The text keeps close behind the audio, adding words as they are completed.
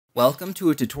Welcome to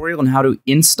a tutorial on how to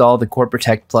install the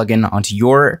Coreprotect plugin onto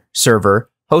your server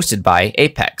hosted by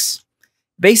Apex.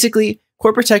 Basically,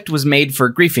 Coreprotect was made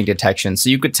for greifing detection, so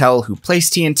you could tell who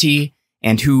placed TNT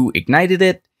and who ignited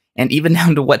it, and even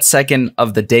down to what second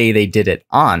of the day they did it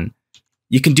on.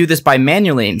 You can do this by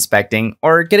manually inspecting,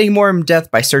 or getting more in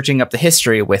depth by searching up the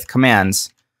history with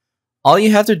commands. All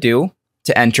you have to do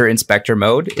to enter inspector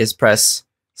mode is press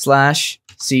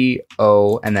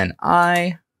 /CO and then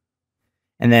I,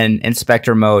 and then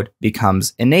inspector mode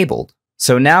becomes enabled.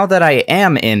 So now that I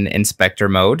am in inspector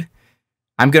mode,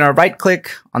 I'm going to right click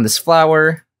on this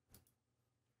flower,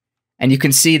 and you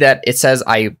can see that it says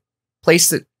I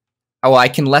placed it. Oh, I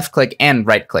can left click and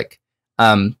right click.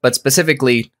 But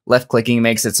specifically left clicking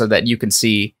makes it so that you can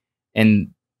see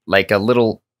in like a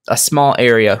small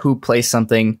area who placed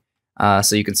something.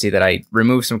 So you can see that I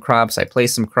removed some crops, I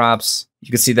placed some crops.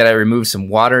 You can see that I removed some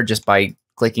water just by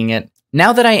clicking it.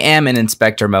 Now that I am in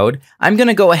inspector mode, I'm going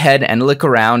to go ahead and look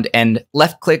around and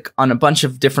left click on a bunch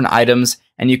of different items,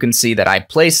 and you can see that I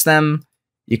placed them.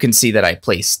 You can see that I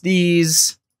placed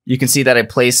these. You can see that I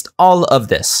placed all of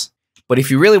this. But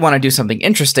if you really want to do something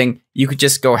interesting, you could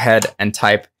just go ahead and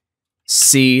type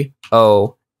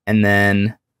CO and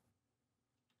then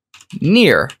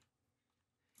near,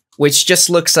 which just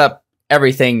looks up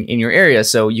everything in your area.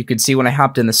 So you can see when I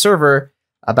hopped in the server,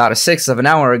 about a sixth of an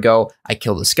hour ago, I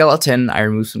killed a skeleton, I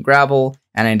removed some gravel,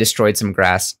 and I destroyed some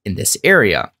grass in this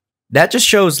area. That just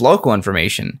shows local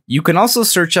information. You can also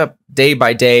search up day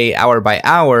by day, hour by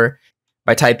hour,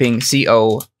 by typing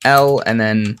COL and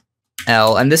then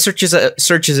L, and this searches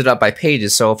it up by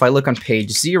pages. So if I look on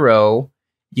page 0,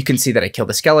 you can see that I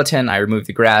killed a skeleton, I removed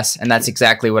the grass, and that's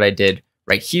exactly what I did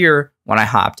right here when I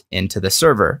hopped into the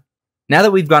server. Now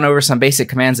that we've gone over some basic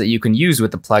commands that you can use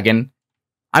with the plugin,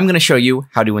 I'm going to show you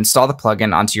how to install the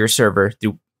plugin onto your server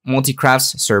through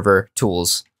Multicraft's server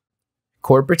tools.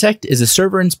 Coreprotect is a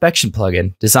server inspection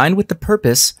plugin designed with the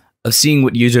purpose of seeing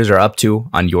what users are up to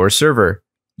on your server.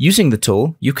 Using the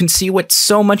tool, you can see what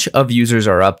so much of users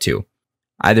are up to,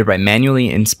 either by manually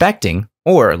inspecting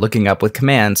or looking up with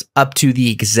commands up to the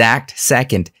exact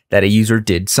second that a user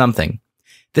did something.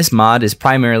 This mod is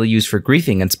primarily used for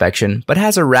greifing inspection, but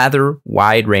has a rather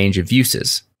wide range of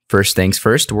uses. First things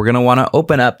first, we're going to want to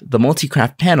open up the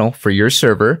Multicraft panel for your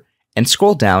server and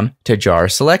scroll down to jar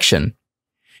selection.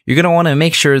 You're going to want to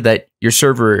make sure that your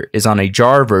server is on a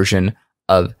jar version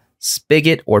of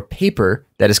Spigot or Paper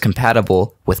that is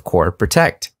compatible with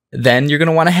Coreprotect. Then you're going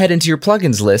to want to head into your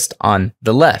plugins list on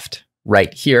the left,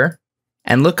 right here,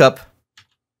 and look up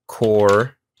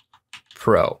Core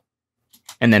Pro.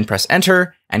 And then press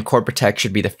enter, and Coreprotect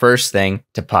should be the first thing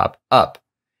to pop up.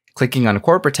 Clicking on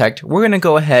Coreprotect, we're going to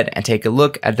go ahead and take a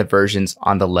look at the versions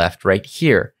on the left right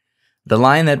here. The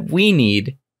line that we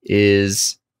need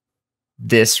is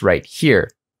this right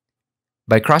here.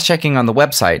 By cross-checking on the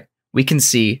website, we can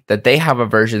see that they have a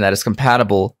version that is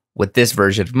compatible with this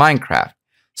version of Minecraft.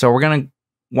 So we're going to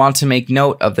want to make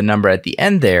note of the number at the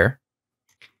end there,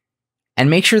 and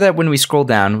make sure that when we scroll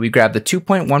down, we grab the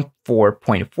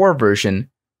 2.14.4 version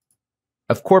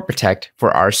of Coreprotect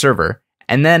for our server,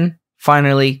 and then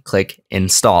finally click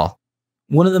install.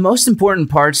 One of the most important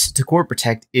parts to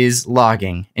Coreprotect is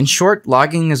logging. In short,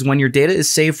 logging is when your data is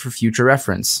saved for future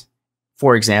reference.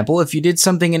 For example, if you did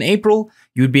something in April,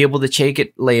 you would be able to check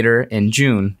it later in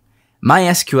June.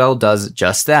 Mysql does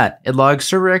just that. It logs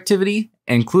server activity,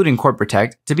 including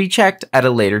Coreprotect, to be checked at a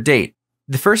later date.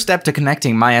 The first step to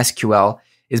connecting MySQL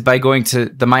is by going to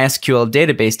the MySQL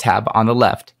database tab on the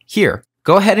left. Here,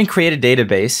 go ahead and create a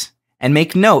database and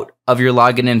make note of your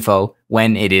login info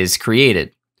when it is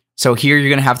created. So here you're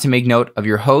going to have to make note of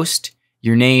your host,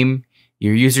 your name,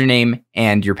 your username,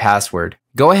 and your password.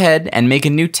 Go ahead and make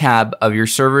a new tab of your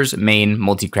server's main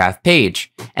Multicraft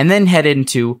page, and then head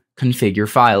into Configure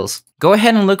Files. Go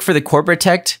ahead and look for the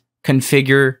Coreprotect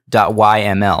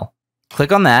configure.yml.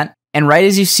 Click on that, and right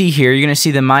as you see here, you're going to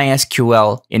see the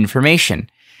MySQL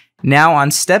information. Now on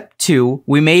step 2,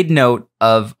 we made note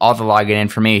of all the login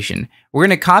information. We're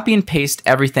going to copy and paste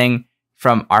everything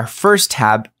from our first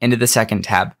tab into the second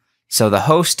tab. So the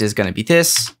host is going to be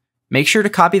this. Make sure to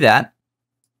copy that.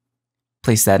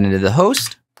 Place that into the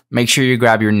host. Make sure you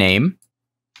grab your name.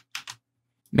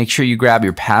 Make sure you grab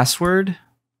your password.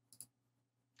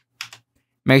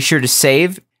 Make sure to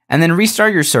save and then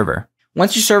restart your server.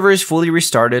 Once your server is fully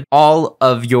restarted, all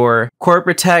of your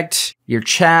Coreprotect, your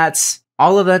chats,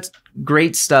 all of that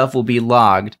great stuff will be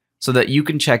logged so that you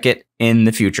can check it in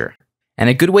the future. And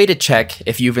a good way to check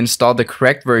if you've installed the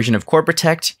correct version of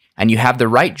Coreprotect and you have the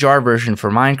right jar version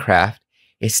for Minecraft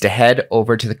is to head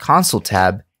over to the console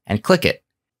tab and click it.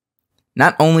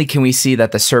 Not only can we see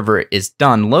that the server is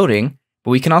done loading,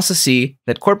 but we can also see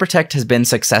that Coreprotect has been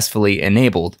successfully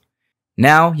enabled.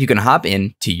 Now you can hop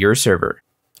in to your server.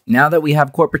 Now that we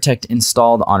have Coreprotect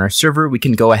installed on our server, we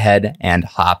can go ahead and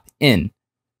hop in.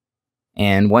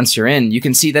 And once you're in, you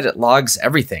can see that it logs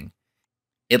everything.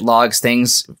 It logs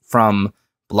things from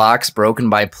blocks broken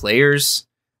by players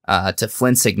to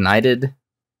flints ignited,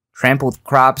 trampled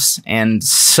crops, and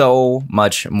so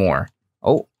much more.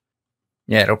 Oh,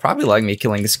 yeah, it'll probably log me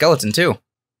killing the skeleton too.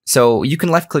 So you can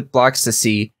left-click blocks to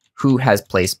see who has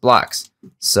placed blocks.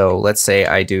 So let's say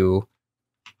I do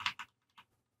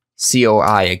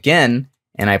COI again,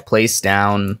 and I place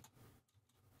down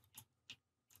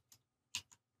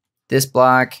this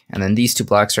block, and then these two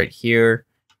blocks right here.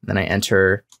 Then I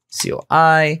enter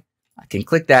COI. I can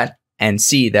click that and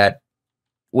see that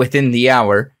within the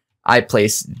hour, I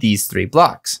place these 3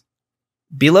 blocks.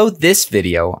 Below this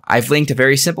video, I've linked a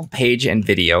very simple page and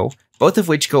video, both of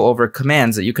which go over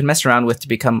commands that you can mess around with to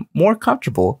become more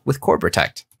comfortable with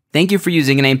Coreprotect. Thank you for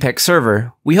using an Apex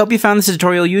server. We hope you found this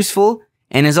tutorial useful,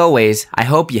 and as always, I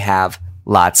hope you have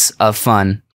lots of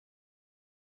fun.